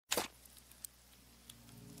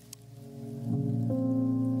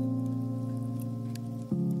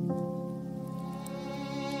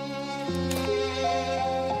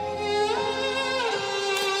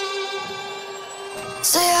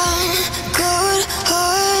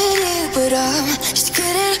I'm just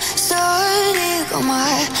getting started. Got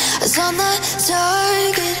my eyes on the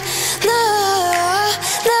target. No,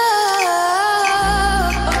 no.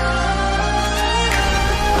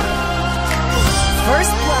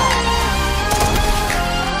 First blood.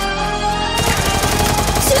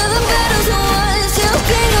 Till the battle's won, till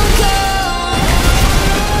kingdom come.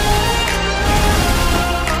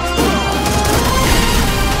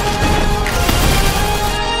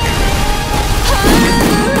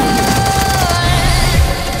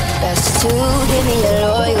 Best to give me your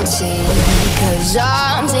loyalty, 'cause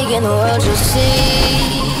I'm taking the world, you'll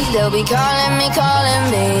see. They'll be calling me,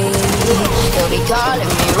 they'll be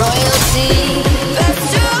calling me royalty. Best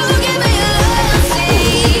to give me your loyalty,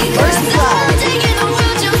 'cause I'm taking the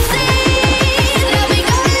world, you'll see. They'll be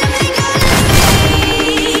calling me,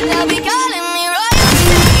 they'll be calling me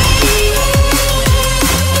royalty.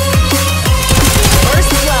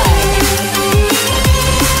 First blood.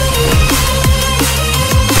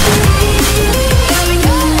 They'll be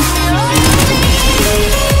calling me royalty.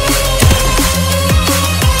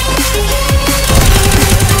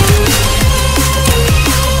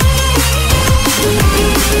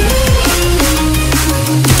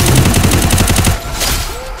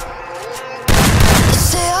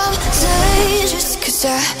 Say I'm dangerous 'cause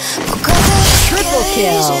I forgot the Triple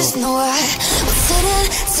kill. cages. No, I will sit and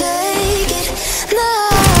take it. No,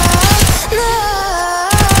 no.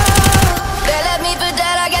 They left me for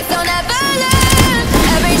dead, I guess they'll never learn.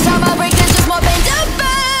 Every time I break, there's just more pain to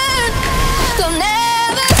burn. They'll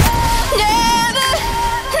never, never,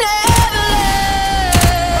 never learn.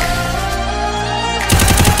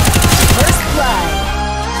 First blood.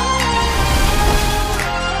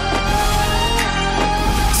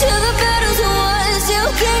 Till the battle's won, till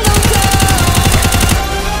kingdom come.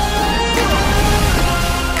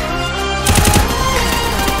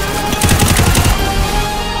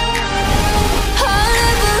 I'll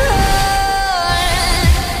never run.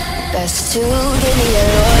 Best to give me your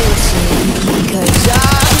loyalty, 'cause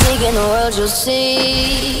I'm taking the world, you'll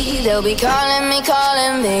see. They'll be calling me,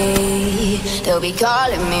 they'll be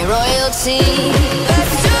calling me royalty.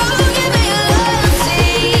 Best to